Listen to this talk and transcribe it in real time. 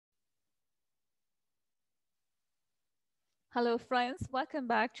Hello friends, welcome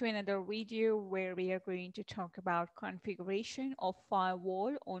back to another video where we are going to talk about configuration of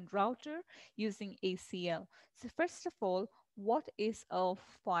firewall on router using ACL. So first of all, what is a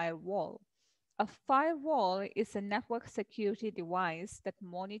firewall? A firewall is a network security device that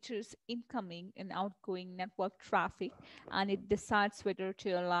monitors incoming and outgoing network traffic, and it decides whether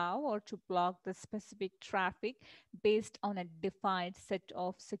to allow or to block the specific traffic based on a defined set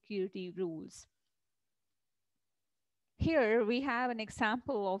of security rules. Here we have an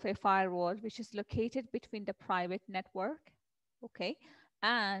example of a firewall which is located between the private network, okay,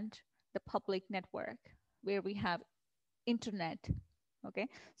 and the public network where we have internet. Okay,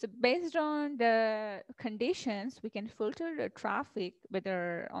 so based on the conditions, we can filter the traffic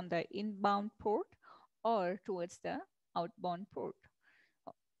whether on the inbound port or towards the outbound port.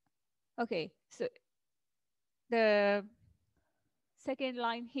 Okay, so the second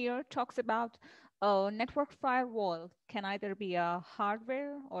line here talks about a network firewall can either be a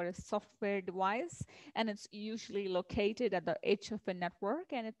hardware or a software device, and it's usually located at the edge of a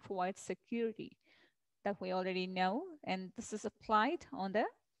network, and it provides security that we already know, and this is applied on the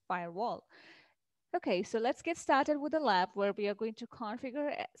firewall. Okay, so let's get started with the lab where we are going to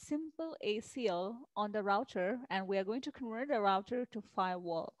configure a simple ACL on the router, and we are going to convert the router to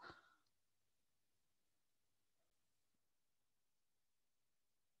firewall.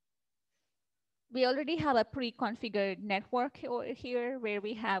 We already have a pre-configured network here where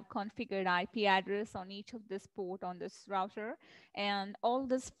we have configured IP address on each of this port on this router. And all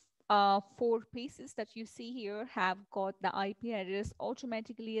these four pieces that you see here have got the IP address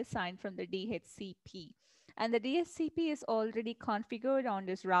automatically assigned from the DHCP. And the DHCP is already configured on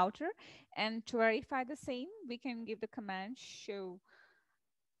this router. And to verify the same, we can give the command show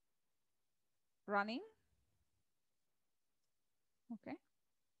running. Okay.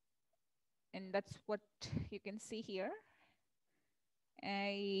 And that's what you can see here.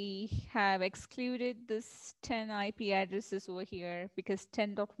 I have excluded this 10 IP addresses over here because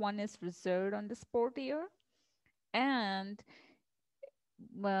 10.1 is reserved on this port here. And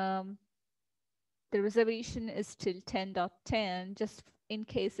the reservation is till 10.10, just in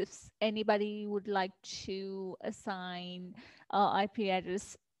case if anybody would like to assign IP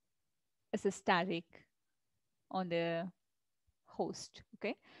address as a static on the host,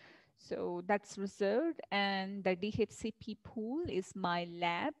 okay? So that's reserved, and the DHCP pool is my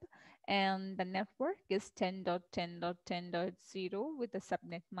lab, and the network is 10.10.10.0 with the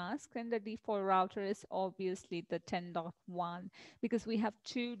subnet mask, and the default router is obviously the 10.1 because we have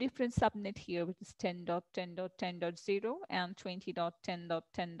two different subnet here, which is 10.10.10.0 and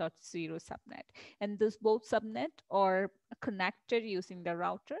 20.10.10.0 subnet. And those both subnet are connected using the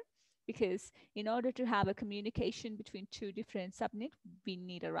router, because in order to have a communication between two different subnet, we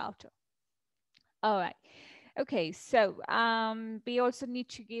need a router. All right. Okay, so we also need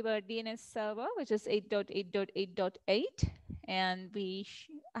to give a DNS server, which is 8.8.8.8, and we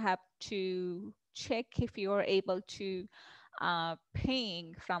have to check if you are able to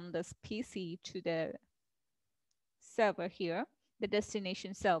ping from this PC to the server here, the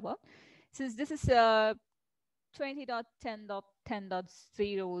destination server. Since this is a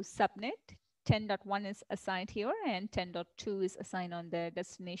 20.10.10.0 subnet, 10.1 is assigned here and 10.2 is assigned on the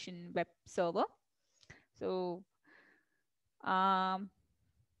destination web server. So,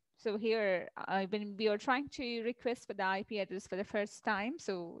 so here, when we are trying to request for the IP address for the first time,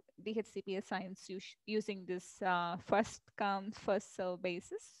 so DHCP assigns using this first come, first serve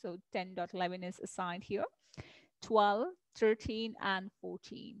basis. So 10.11 is assigned here, 12, 13, and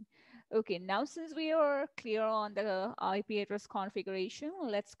 14. Okay, now since we are clear on the IP address configuration,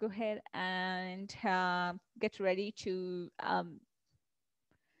 let's go ahead and get ready to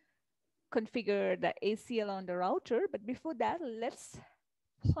configure the ACL on the router. But before that, let's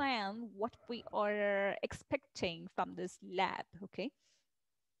plan what we are expecting from this lab, okay?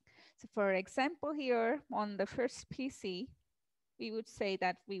 So for example, here on the first PC, we would say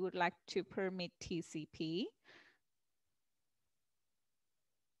that we would like to permit TCP.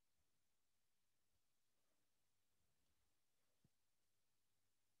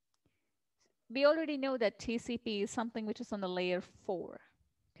 We already know that TCP is something which is on the layer 4,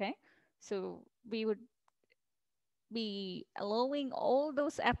 okay? So we would be allowing all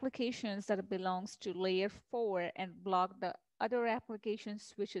those applications that belongs to layer 4 and block the other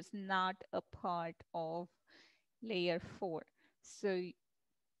applications which is not a part of layer 4. So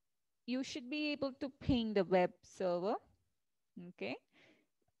you should be able to ping the web server, okay?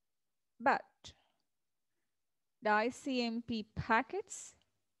 But the ICMP packets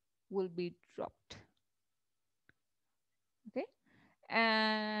will be dropped, okay?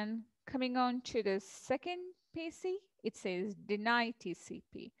 And coming on to the second PC, it says deny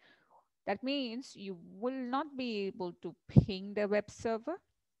TCP. That means you will not be able to ping the web server.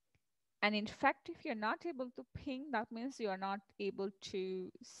 And in fact, if you're not able to ping, that means you're not able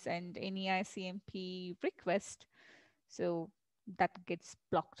to send any ICMP request. So that gets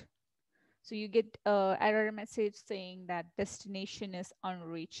blocked. So you get an error message saying that destination is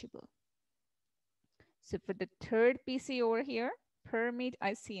unreachable. So for the third PC over here, permit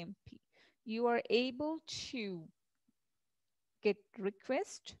ICMP, you are able to get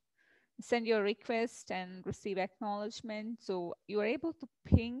request, send your request and receive acknowledgement. So you are able to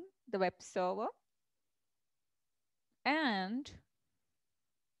ping the web server, and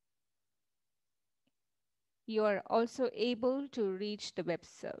you are also able to reach the web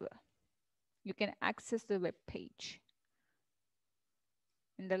server. You can access the web page.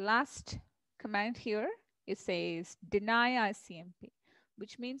 In the last command here, it says deny ICMP,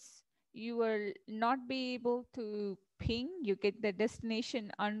 which means you will not be able to ping. You get the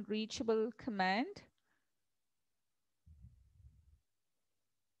destination unreachable command.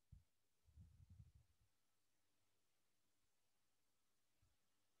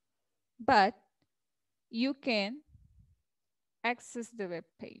 But you can access the web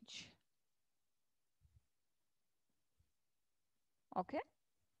page. Okay.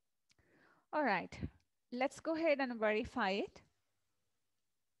 All right. Let's go ahead and verify it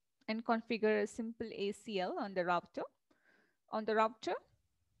and configure a simple ACL on the router. On the router,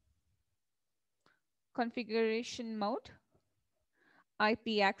 configuration mode,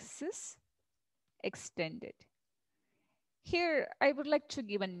 IP access extended. Here, I would like to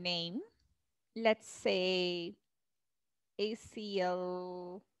give a name. Let's say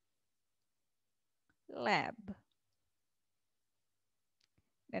ACL lab.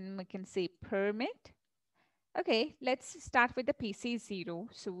 Then we can say permit. Okay, let's start with the PC 0.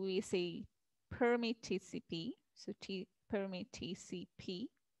 So we say permit TCP. So permit TCP.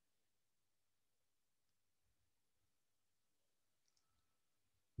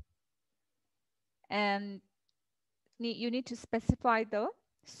 And you need to specify the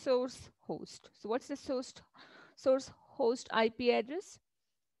source host. So what's the source host IP address?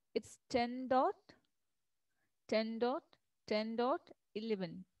 It's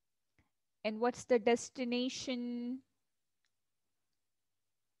 10.10.10.11. And what's the destination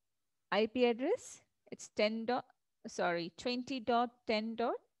IP address? It's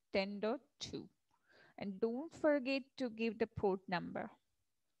 20.10.10.2. And don't forget to give the port number,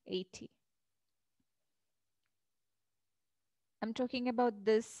 80. I'm talking about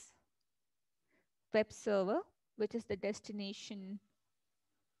this web server, which is the destination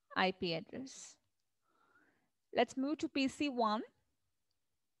IP address. Let's move to PC1.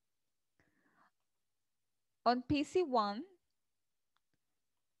 On PC1,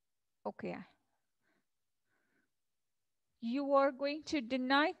 okay, you are going to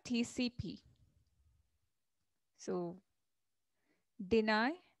deny TCP. So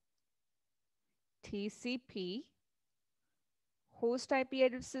deny TCP. Host IP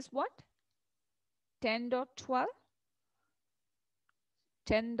address is what? 10.12,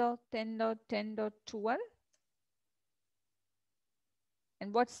 10.10.10.12.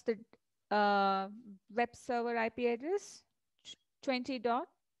 And what's the web server IP address?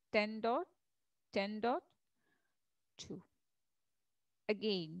 20.10.10.2.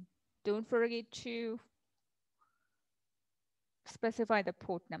 Again, don't forget to specify the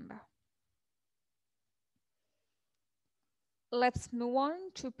port number. Let's move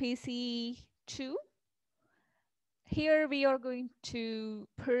on to PC2. Here we are going to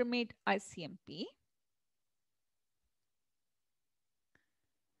permit ICMP.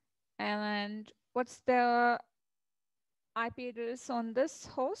 And what's the IP address on this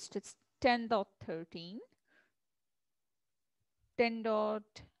host? It's 10.13,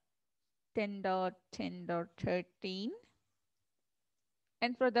 10.10.10.13.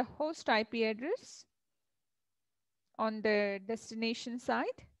 And for the host IP address on the destination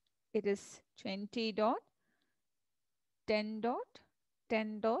side, it is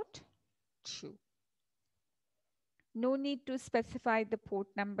 20.10.10.2. No need to specify the port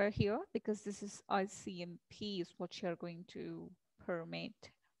number here because this is ICMP is what you're going to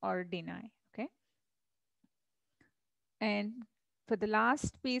permit or deny, okay? And for the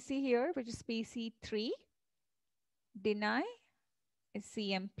last PC here, which is PC3, deny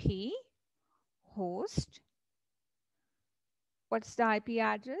CMP host. What's the IP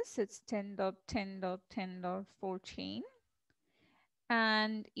address? It's 10.10.10.14.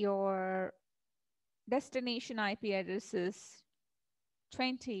 And your destination IP address is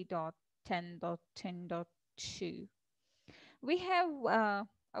 20.10.10.2. We have,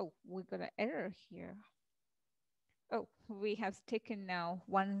 oh, we got an error here. Oh, we have taken now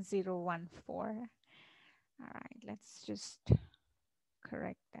 1014. All right, let's just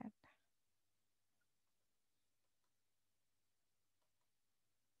correct that.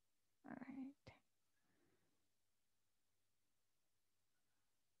 All right.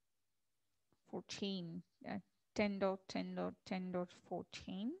 14,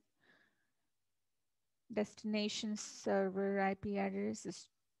 10.10.10.14. Destination server IP address is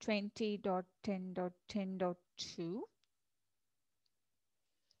 20.10.10.2.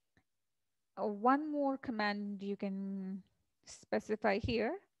 One more command you can specify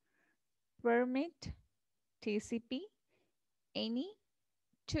here, permit TCP any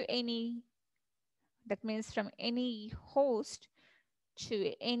to any, that means from any host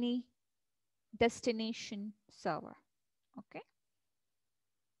to any destination server. Okay,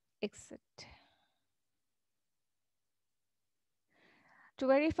 exit. To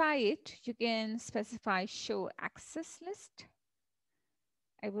verify it, you can specify show access list.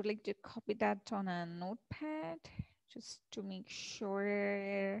 I would like to copy that on a notepad just to make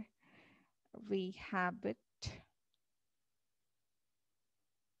sure we have it.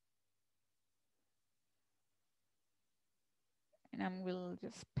 And I will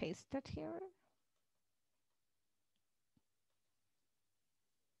just paste that here.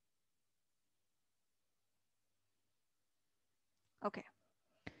 Okay.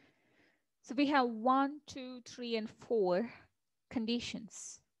 So we have 1, 2, 3, and 4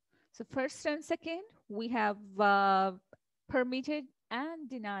 conditions. So first and second, we have permitted and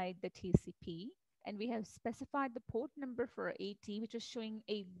denied the TCP. And we have specified the port number for 80, which is showing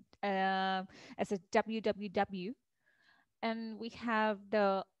as a www. And we have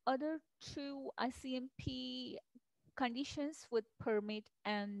the other 2 ICMP conditions with permit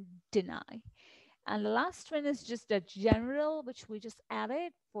and deny. And the last one is just a general, which we just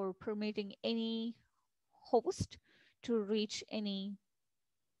added for permitting any host to reach any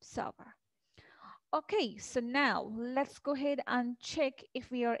server. Okay, so now let's go ahead and check if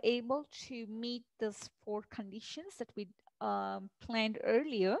we are able to meet these 4 conditions that we planned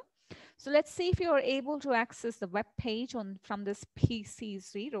earlier. So let's see if you are able to access the web page from this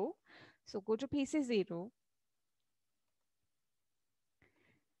PC0. So go to PC0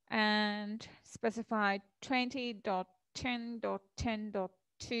 and specify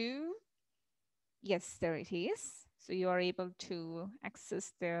 20.10.10.2. Yes, there it is. So you are able to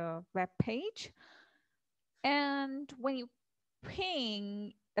access the web page. And when you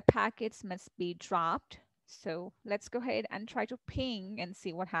ping, the packets must be dropped. So let's go ahead and try to ping and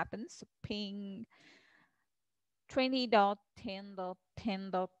see what happens. So ping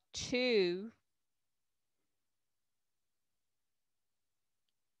 20.10.10.2.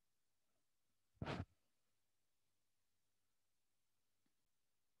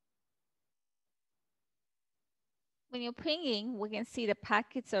 When you're pinging, we can see the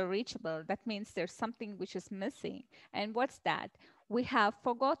packets are reachable. That means there's something which is missing. And what's that? We have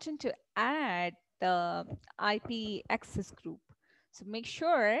forgotten to add the IP access group. So make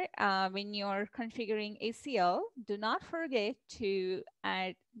sure when you're configuring ACL, do not forget to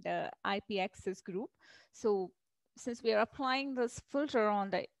add the IP access group. So since we are applying this filter on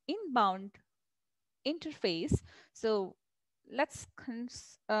the inbound interface, so let's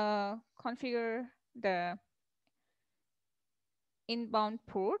configure the inbound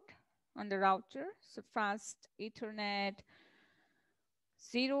port on the router. So fast Ethernet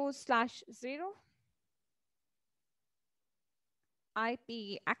 0/0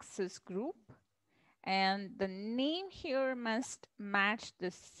 IP access group. And the name here must match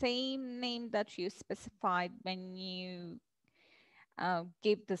the same name that you specified when you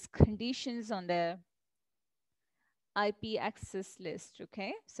gave these conditions on the IP access list,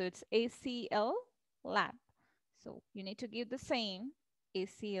 okay? So it's ACL lab. So you need to give the same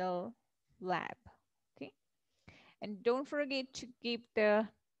ACL lab, okay? And don't forget to give the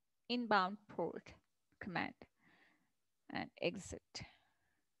inbound port command and exit.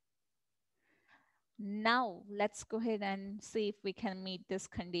 Now let's go ahead and see if we can meet these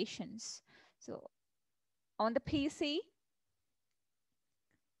conditions. So on the PC,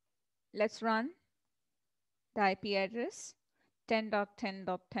 let's run the IP address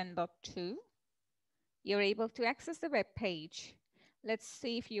 10.10.10.2. You're able to access the web page. Let's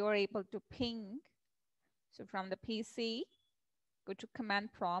see if you're able to ping. So from the PC, go to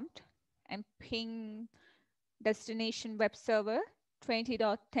command prompt and ping destination web server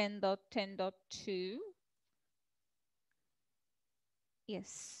 20.10.10.2.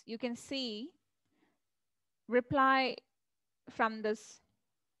 Yes, you can see reply from this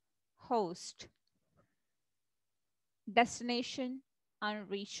host, destination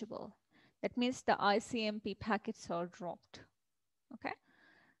unreachable. That means the ICMP packets are dropped. Okay.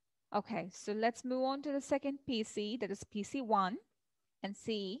 Okay, so let's move on to the second PC, that is PC1, and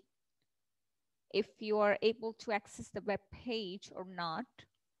see if you are able to access the web page or not.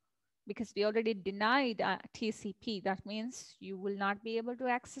 Because we already denied TCP, that means you will not be able to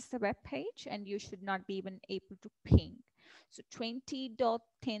access the web page and you should not be even able to ping. So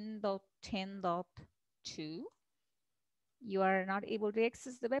 20.10.10.2, you are not able to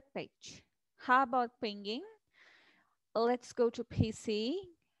access the web page. How about pinging? Let's go to PC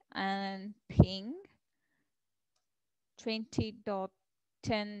and ping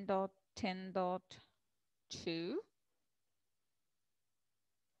 20.10.10.2.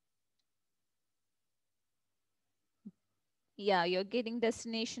 Yeah, you're getting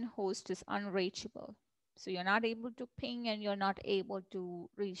destination host is unreachable. So you're not able to ping and you're not able to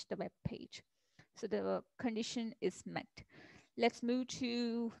reach the web page. So the condition is met. Let's move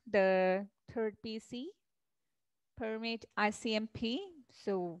to the third PC, permit ICMP.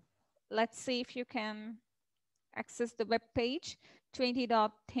 So let's see if you can access the web page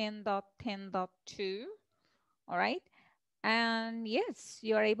 20.10.10.2. All right. And yes,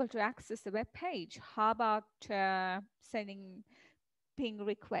 you're able to access the web page. How about sending ping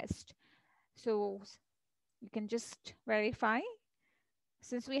request? So you can just verify.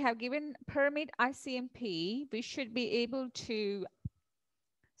 Since we have given permit ICMP, we should be able to,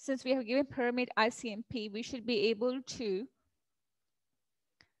 since we have given permit ICMP, we should be able to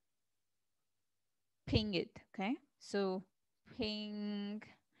ping it, okay? So ping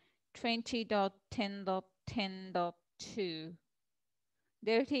 20.10.10.2.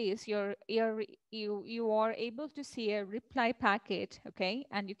 There it is. You are able to see a reply packet, okay?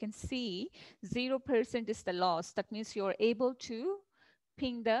 And you can see 0% is the loss. That means you're able to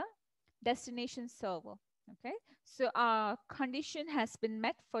ping the destination server, okay? So our condition has been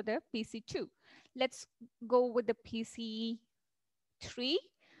met for the PC2. Let's go with the PC3.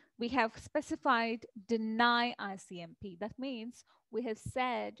 We have specified deny ICMP. That means we have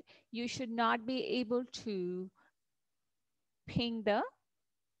said you should not be able to ping the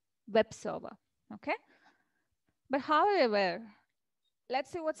web server, okay? But however, let's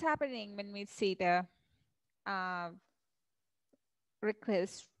see what's happening when we see the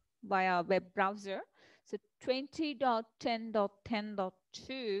request via web browser. So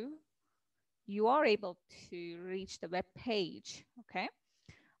 20.10.10.2, you are able to reach the web page, okay?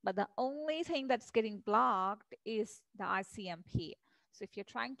 But the only thing that's getting blocked is the ICMP. So if you're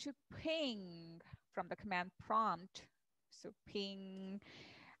trying to ping from the command prompt, so ping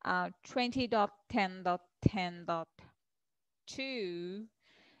 20.10.10.2,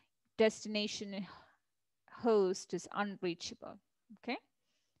 destination host is unreachable, okay?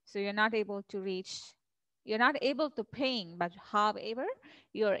 So you're not able to reach, you're not able to ping, but however,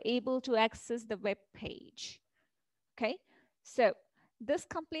 you're able to access the web page, okay? So this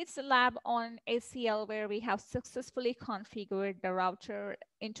completes the lab on ACL, where we have successfully configured the router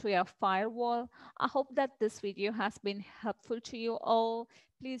into a firewall. I hope that this video has been helpful to you all.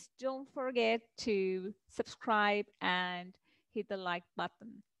 Please don't forget to subscribe and hit the like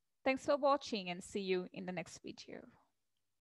button. Thanks for watching and see you in the next video.